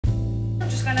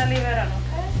just gonna leave it on,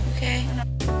 okay?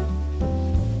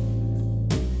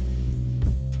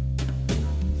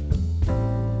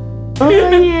 Okay. Oh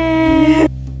yeah.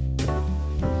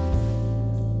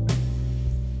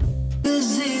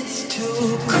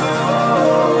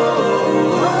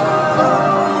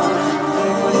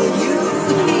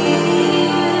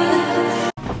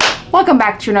 Welcome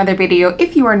back to another video.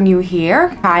 If you are new here,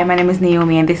 hi, my name is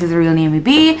Naomi and this is Real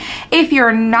NaomiB. If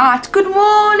you're not, good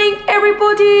morning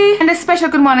everybody, and a special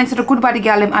good morning to the good body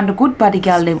gal and the good body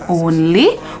gal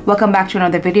only. Welcome back to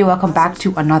another video. Welcome back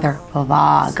to another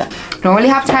vlog. Don't really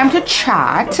have time to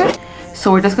chat,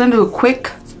 so we're just gonna do a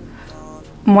quick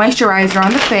moisturizer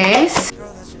on the face.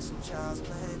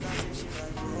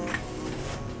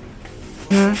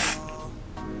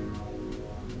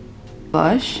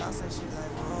 Blush,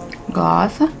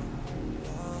 gloss.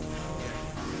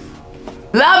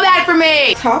 Love that for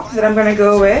me. Top that I'm gonna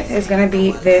go with is gonna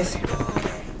be this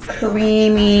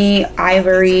creamy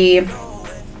ivory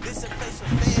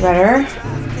sweater.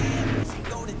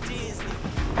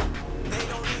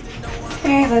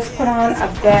 Okay, let's put on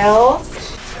a belt.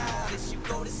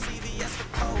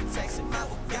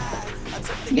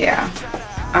 Yeah,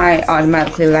 I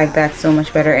automatically like that so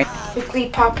much better. Quickly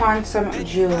pop on some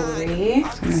jewelry.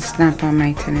 So I'm gonna snap on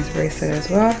my tennis bracelet as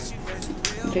well.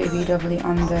 JBW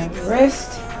on the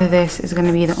wrist. This is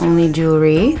gonna be the only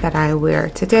jewelry that I wear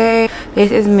today.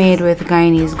 This is made with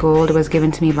Guyanese gold. It was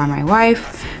given to me by my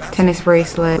wife. Tennis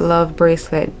bracelet, love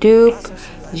bracelet dupe,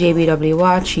 JBW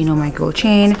watch, you know, my gold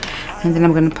chain. And then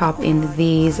I'm gonna pop in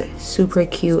these super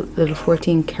cute little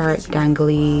 14 karat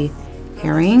dangly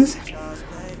earrings.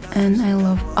 And I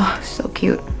love, oh, so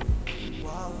cute.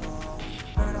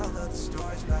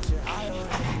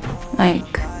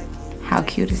 Like, how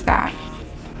cute is that?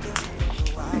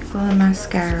 I put the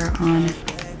mascara on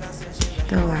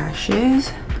the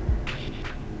lashes.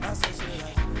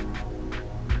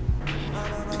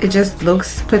 It just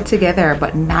looks put together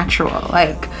but natural,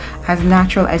 like as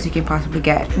natural as you can possibly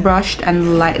get. Brushed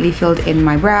and lightly filled in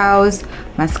my brows,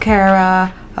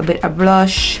 mascara, a bit of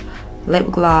blush,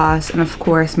 lip gloss, and of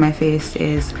course my face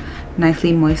is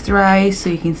nicely moisturized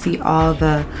so you can see all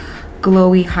the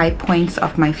glowy high points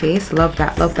of my face. Love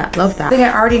that, love that, love that. I think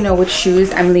I already know which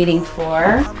shoes I'm leaning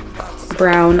for.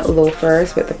 Brown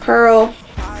loafers with the pearl.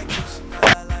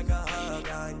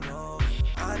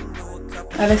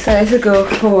 I decided to go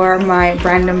for my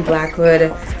Brandon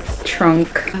Blackwood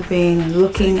trunk. I've been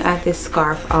looking at this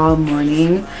scarf all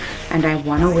morning and I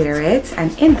want to wear it,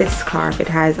 and in this scarf it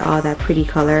has all that pretty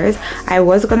colors. I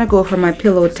was gonna go for my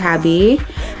pillow tabby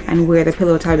and wear the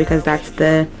pillow tabby because that's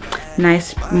the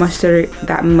nice mustard,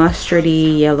 that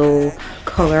mustardy yellow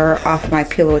color off my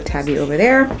pillow tabby over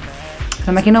there.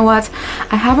 I'm like, you know what,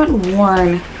 I haven't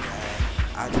worn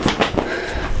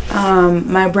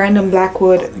my Brandon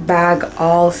Blackwood bag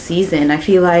all season. I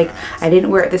feel like I didn't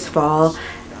wear it this fall,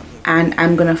 and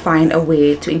I'm gonna find a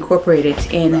way to incorporate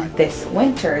it in this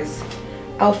winter's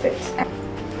outfit.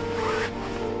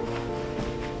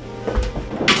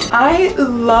 I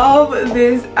love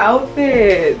this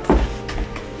outfit.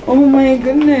 Oh my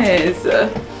goodness.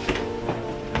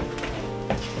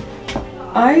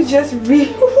 I just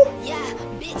really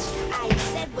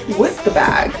with the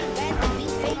bag.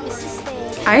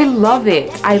 I love it.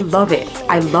 I love it.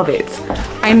 I love it.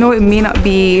 I know it may not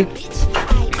be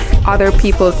other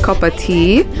people's cup of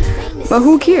tea, but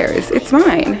who cares? It's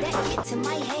mine.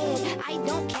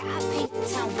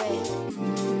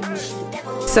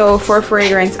 So for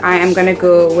fragrance, I am gonna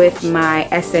go with my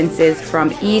essences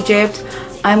from Egypt.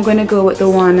 I'm gonna go with the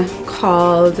one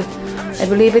called, I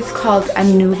believe it's called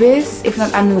Anubis. If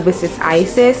not Anubis, it's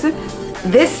Isis.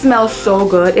 This smells so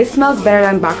good. It smells better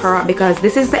than Baccarat because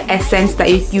this is the essence that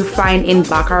you find in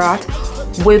Baccarat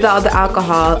without the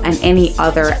alcohol and any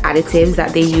other additives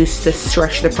that they use to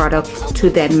stretch the product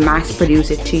to then mass produce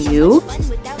it to you.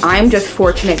 I'm just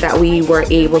fortunate that we were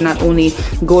able not only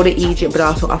go to Egypt but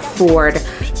also afford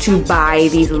to buy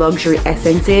these luxury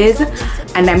essences,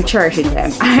 and I'm cherishing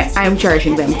them. I'm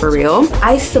cherishing them for real.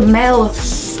 I smell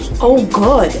so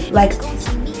good, like,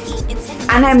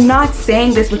 and I'm not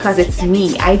saying this because it's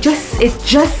me. It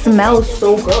just smells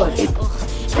so good.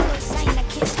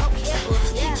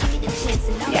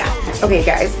 Yeah. Okay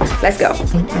guys, let's go.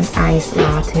 An iced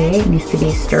latte needs to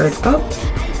be stirred up,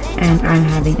 and I'm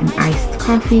having an iced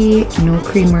coffee, no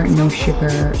creamer, no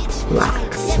sugar, black.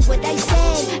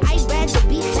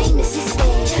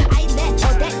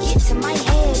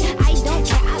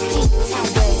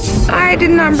 I did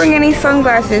not bring any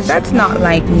sunglasses. That's not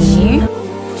like me.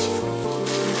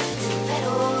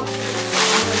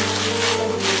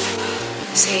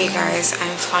 So you guys,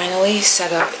 I'm finally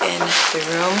set up in the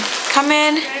room. Come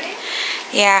in.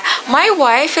 Yeah, my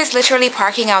wife is literally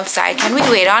parking outside. Can we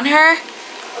wait on her?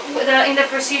 In the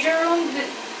procedure room?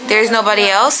 There's nobody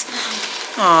else?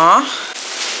 Aww.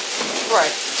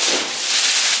 Right.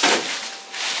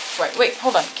 Right, wait,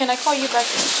 hold on. Can I call you back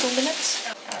in 2 minutes?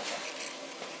 Okay.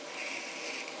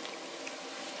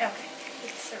 Okay,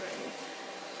 it's ready.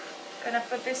 Gonna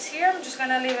put this here. I'm just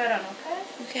gonna leave it on, okay?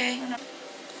 Okay.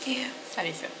 Yeah. How do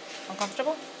you feel?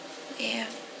 Uncomfortable? Yeah.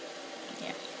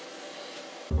 Yeah.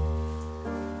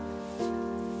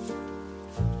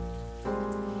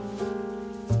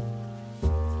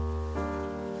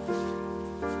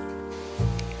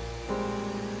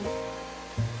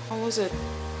 How was it? It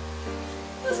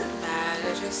wasn't bad.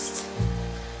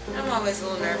 I'm always a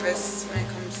little nervous when it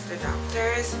comes to the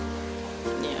doctors.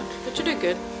 Yeah, but you did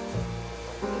good. I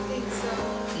think so.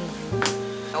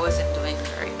 I wasn't doing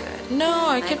very good. No,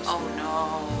 I like, kept. oh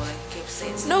no, I kept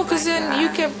saying stuff. No, because like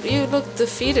then you looked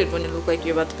defeated when you looked like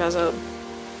you were about to pass out.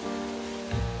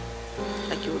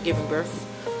 Like you were giving birth.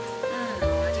 I don't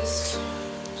know. I just.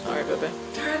 Sorry, baby.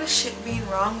 Tired of shit being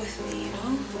wrong with me, you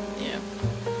know? Yeah.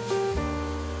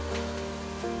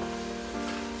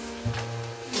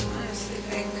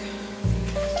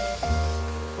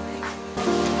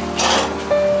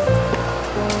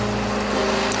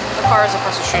 The car is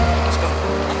across the street. Let's go.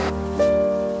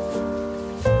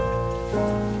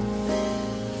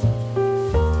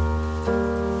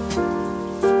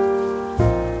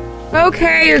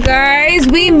 Okay, you guys,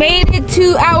 we made it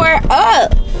to our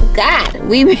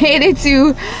we made it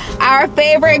to our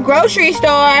favorite grocery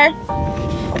store.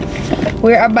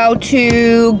 We're about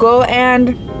to go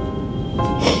and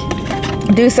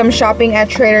do some shopping at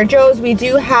Trader Joe's. We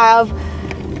do have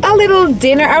a little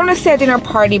dinner. I don't want to say a dinner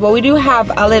party, but we do have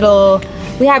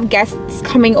we have guests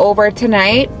coming over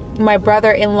tonight. My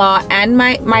brother-in-law and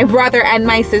my brother and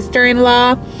my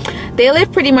sister-in-law. They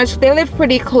live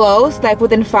pretty close, like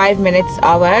within 5 minutes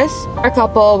of us.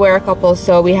 We're a couple,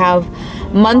 so we have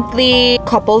monthly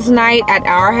couples night at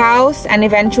our house, and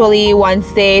eventually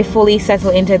once they fully settle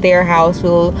into their house,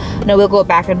 we'll go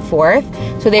back and forth.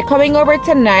 So they're coming over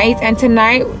tonight, and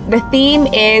tonight the theme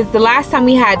is, the last time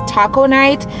we had taco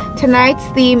night, tonight's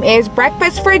theme is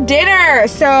breakfast for dinner.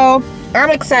 So I'm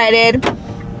excited.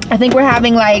 I think we're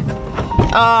having like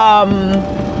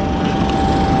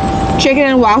chicken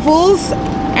and waffles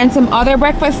and some other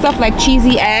breakfast stuff like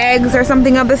cheesy eggs or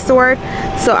something of the sort.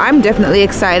 So I'm definitely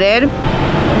excited.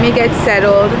 Let me get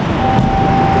settled.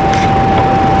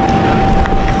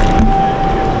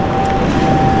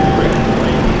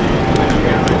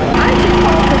 I can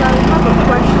call because I have a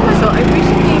question. So I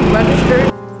recently registered.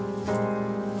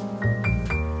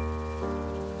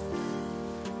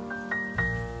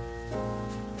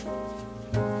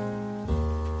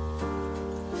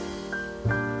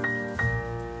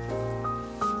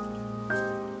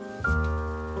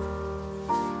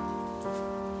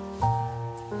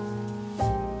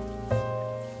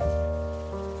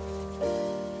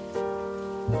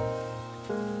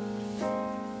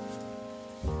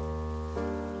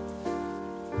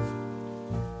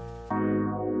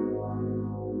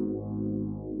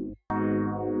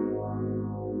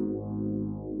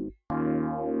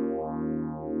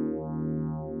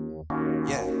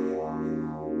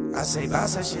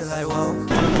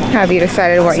 Have you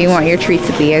decided what you want your treat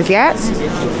to be as yet?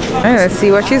 Let's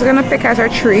see what she's gonna pick as her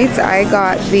treats. I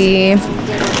got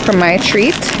for my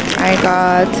treat, I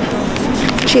got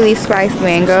chili spiced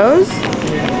mangoes.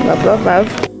 Love, love, love.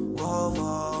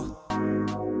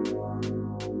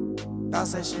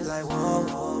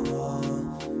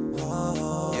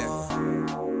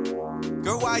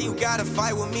 Why you gotta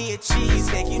fight with me at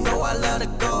cheesecake? You know I love to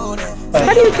go there.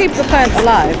 How do you keep the plant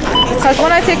alive? Because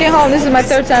when I take it home, this is my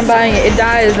 3rd time buying it. It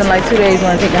dies in like 2 days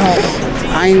when I take it home.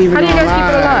 I ain't even. How do you guys keep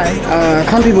it alive?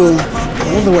 Some people,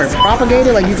 what's the word? Propagate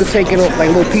it. Like you could take it like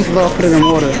little pieces off, put it in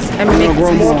water, and make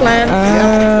more plants.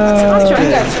 I'll try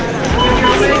that.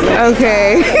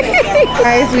 Okay.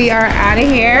 Guys, we are out of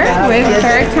here with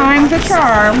 3rd time's a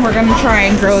charm. We're gonna try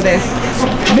and grow this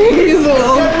basil.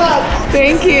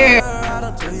 Thank you.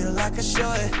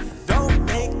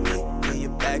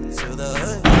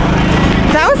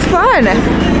 That was fun.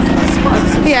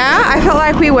 Yeah, I felt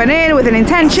like we went in with an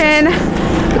intention,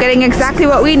 getting exactly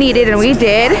what we needed, and we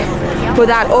did,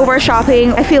 without over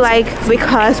shopping. I feel like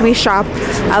because we shop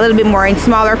a little bit more in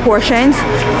smaller portions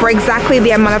for exactly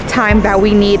the amount of time that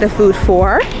we need the food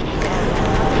for,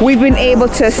 we've been able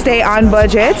to stay on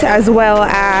budget as well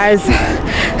as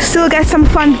still get some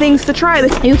fun things to try.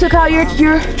 You took out your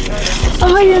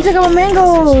oh, you didn't take out my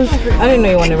mangoes. I didn't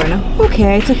know you wanted right now.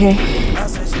 Okay, it's okay.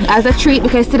 as a treat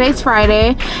because today's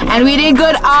Friday and we did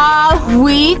good all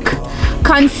week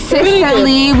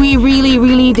consistently. We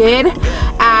really did,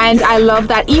 and I love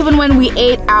that even when we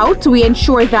ate out, we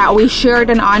ensured that we shared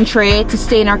an entree to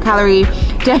stay in our calorie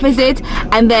deficit,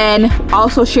 and then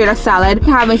also shared a salad,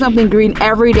 having something green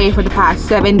every day for the past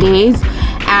 7 days.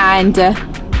 And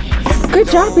good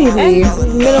job, baby.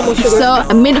 Minimal sugar. So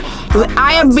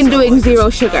I have been doing 0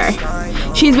 sugar.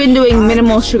 She's been doing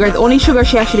minimal sugar. The only sugar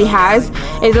she actually has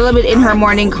is a little bit in her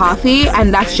morning coffee,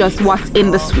 and that's just what's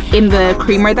in the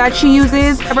creamer that she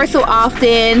uses. Ever so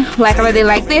often, like on a day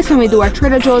like this, when we do our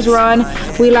Trader Joe's run,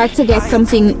 we like to get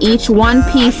something each, 1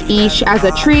 piece each as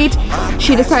a treat.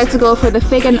 She decided to go for the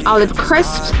fig and olive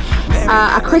crisps,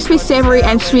 a crispy, savory,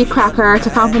 and sweet cracker to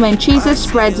complement cheeses,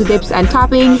 spreads, dips, and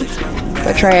toppings.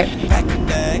 Let's try it.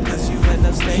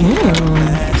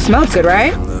 Smells good,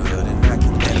 right?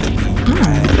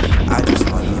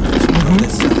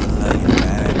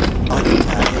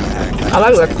 I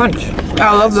like the crunch.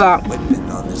 I love that.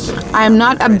 I'm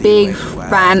not a big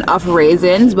fan of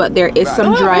raisins, but there is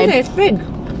some dried. It's big.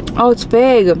 Oh, it's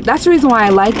big. That's the reason why I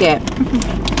like it,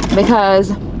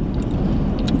 because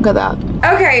look at that.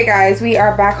 Okay, guys, we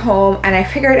are back home, and I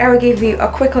figured I would give you a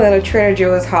quick little Trader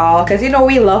Joe's haul because you know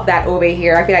we love that over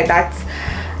here. I feel like that's,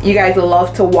 you guys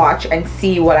love to watch and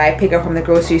see what I pick up from the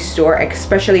grocery store,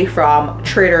 especially from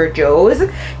Trader Joe's.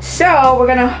 So we're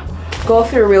gonna go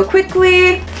through real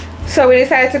quickly. So we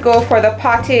decided to go for the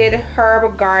potted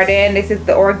herb garden. This is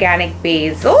the organic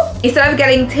basil. Instead of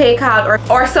getting takeout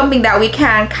or something that we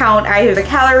can count either the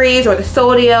calories or the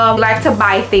sodium, we like to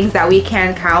buy things that we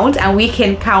can count, and we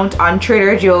can count on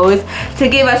Trader Joe's to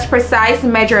give us precise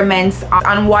measurements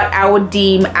on what I would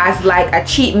deem as like a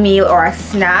cheat meal or a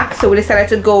snack. So we decided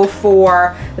to go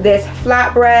for this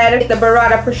flatbread, the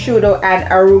burrata prosciutto and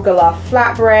arugula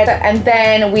flatbread, and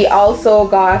then we also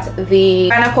got the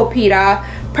panna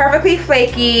perfectly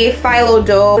flaky phyllo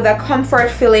dough with a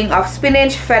comfort filling of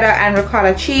spinach, feta, and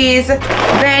ricotta cheese.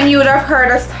 Then you would have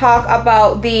heard us talk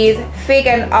about these fig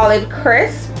and olive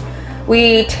crisps.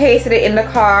 We tasted it in the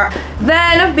car.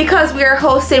 Then, because we are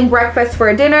hosting breakfast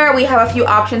for dinner, we have a few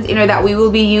options in there that we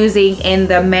will be using in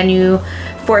the menu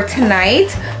for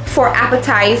tonight. For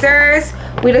appetizers,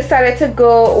 we decided to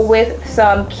go with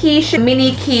some quiche,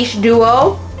 mini quiche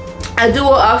duo. A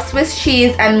duo of Swiss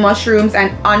cheese and mushrooms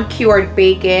and uncured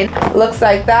bacon. Looks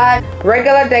like that.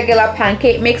 Regular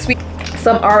pancake mix with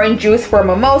some orange juice for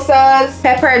mimosas.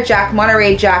 Pepper jack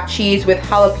Monterey Jack cheese with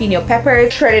jalapeno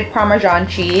peppers. Shredded Parmesan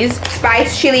cheese.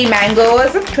 Spiced chili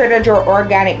mangoes. Trader Joe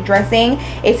organic dressing.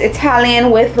 It's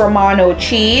Italian with Romano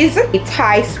cheese. A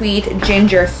Thai sweet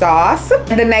ginger sauce.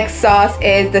 The next sauce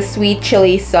is the sweet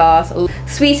chili sauce.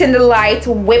 Sweet and Delight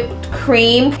whipped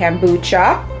cream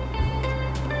kombucha.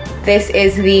 This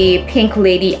is the Pink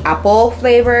Lady apple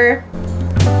flavor.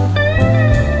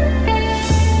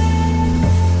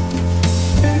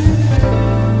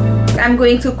 I'm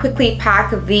going to quickly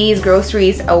pack these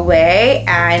groceries away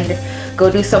and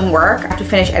go do some work. I have to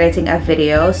finish editing a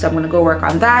video, so I'm gonna go work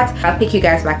on that. I'll pick you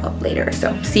guys back up later,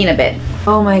 so see you in a bit.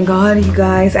 Oh my god, you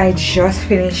guys, I just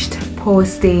finished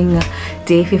posting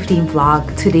day 15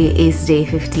 vlog. Today is day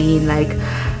 15. Like,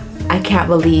 I can't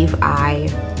believe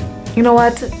you know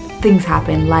what? Things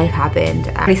happen, life happened.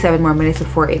 27 more minutes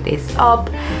before it is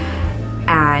up,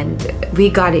 and we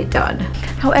got it done.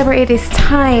 However, it is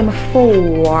time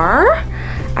for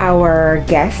our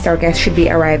guest. Our guest should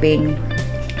be arriving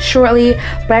shortly,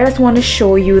 but I just want to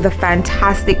show you the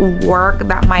fantastic work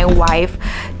that my wife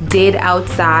did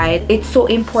outside. It's so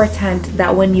important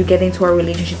that when you get into a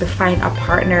relationship, to find a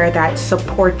partner that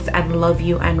supports and loves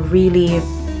you and really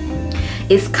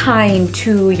is kind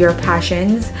to your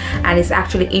passions and is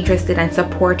actually interested and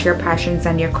support your passions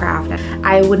and your craft.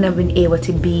 I wouldn't have been able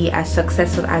to be as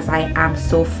successful as I am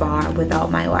so far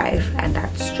without my wife, and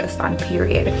that's just on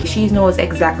period. She knows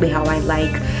exactly how I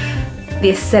like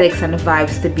the aesthetics and the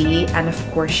vibes to be, and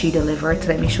of course she delivered. So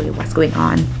let me show you what's going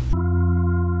on.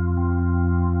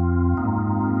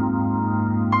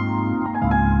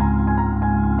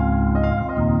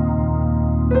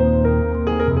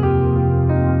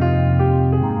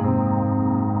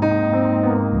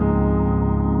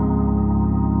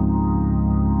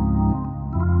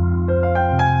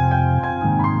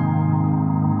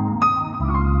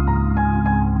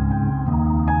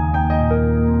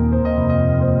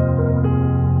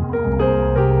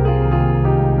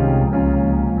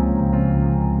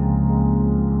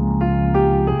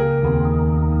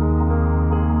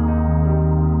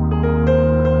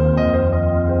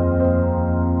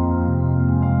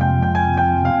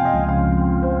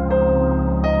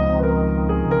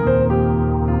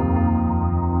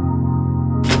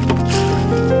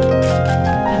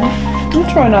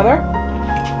 for another.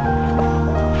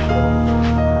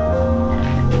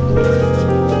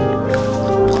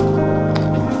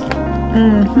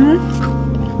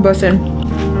 Bussin'.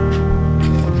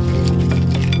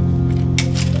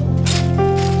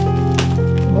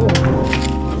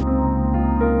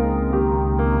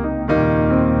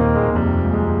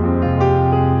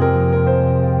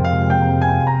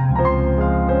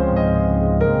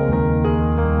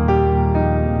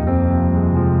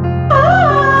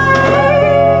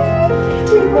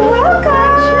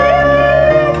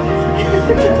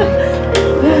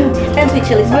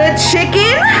 The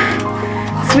chicken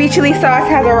sweet chili sauce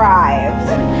has arrived.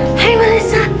 Hey,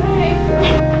 Melissa.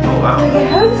 Oh wow.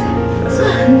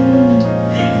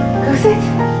 Go sit.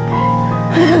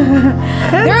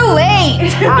 They're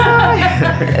late.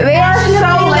 They are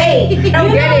so late. We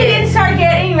didn't start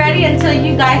getting ready until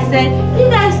you guys said you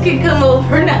guys could come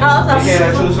over now. All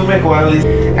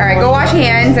Alright, go wash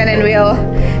hands and then we'll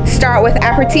start with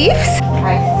aperitifs.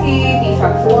 Iced tea,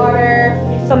 detox water.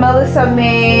 So Melissa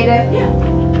made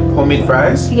homemade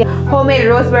fries? yeah, homemade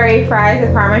rosemary fries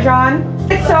with Parmesan.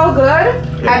 It's so good.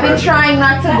 I've been trying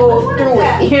not to go through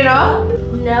it, you know?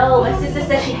 No, my sister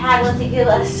said she had one to give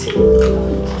us.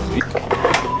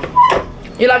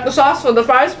 You like the sauce for the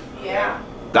fries? Yeah.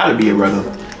 Gotta be a brother.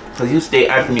 Cause you stay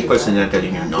asking me questions and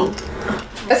telling you no.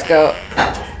 Let's go.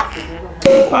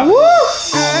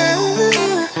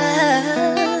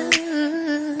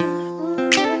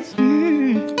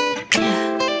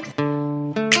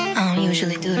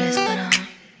 Usually do this, but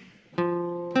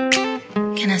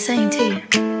can I sing to you?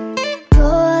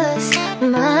 Yours,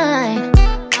 mine,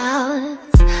 ours.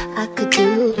 I could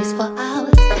do this for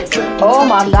hours. Oh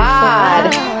my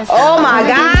god. Oh my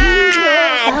god.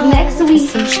 Next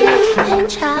week.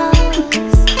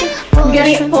 I'm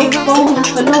getting it postponed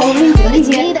for no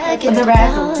reason. For the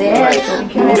rest of there.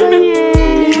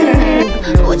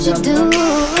 What you do?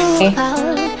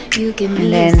 And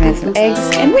then there's some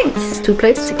eggs and wings. 2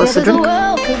 plates, supposed to drink.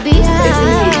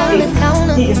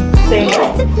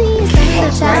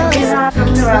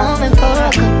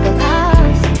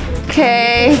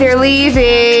 Okay, they're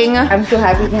leaving. I'm so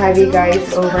happy to have you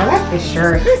guys over. I like this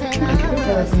shirt.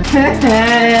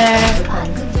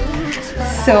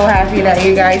 So happy that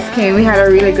you guys came. We had a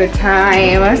really good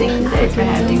time. Thank you guys for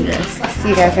having us. See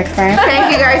you guys next time.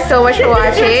 Thank you guys so much for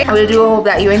watching. I do hope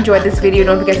that you enjoyed this video.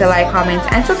 Don't forget to like, comment,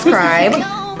 and subscribe.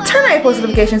 Turn on your post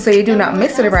notifications so you do not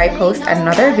miss whenever I post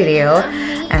another video.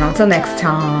 And until next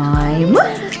time,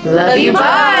 love you,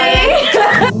 bye.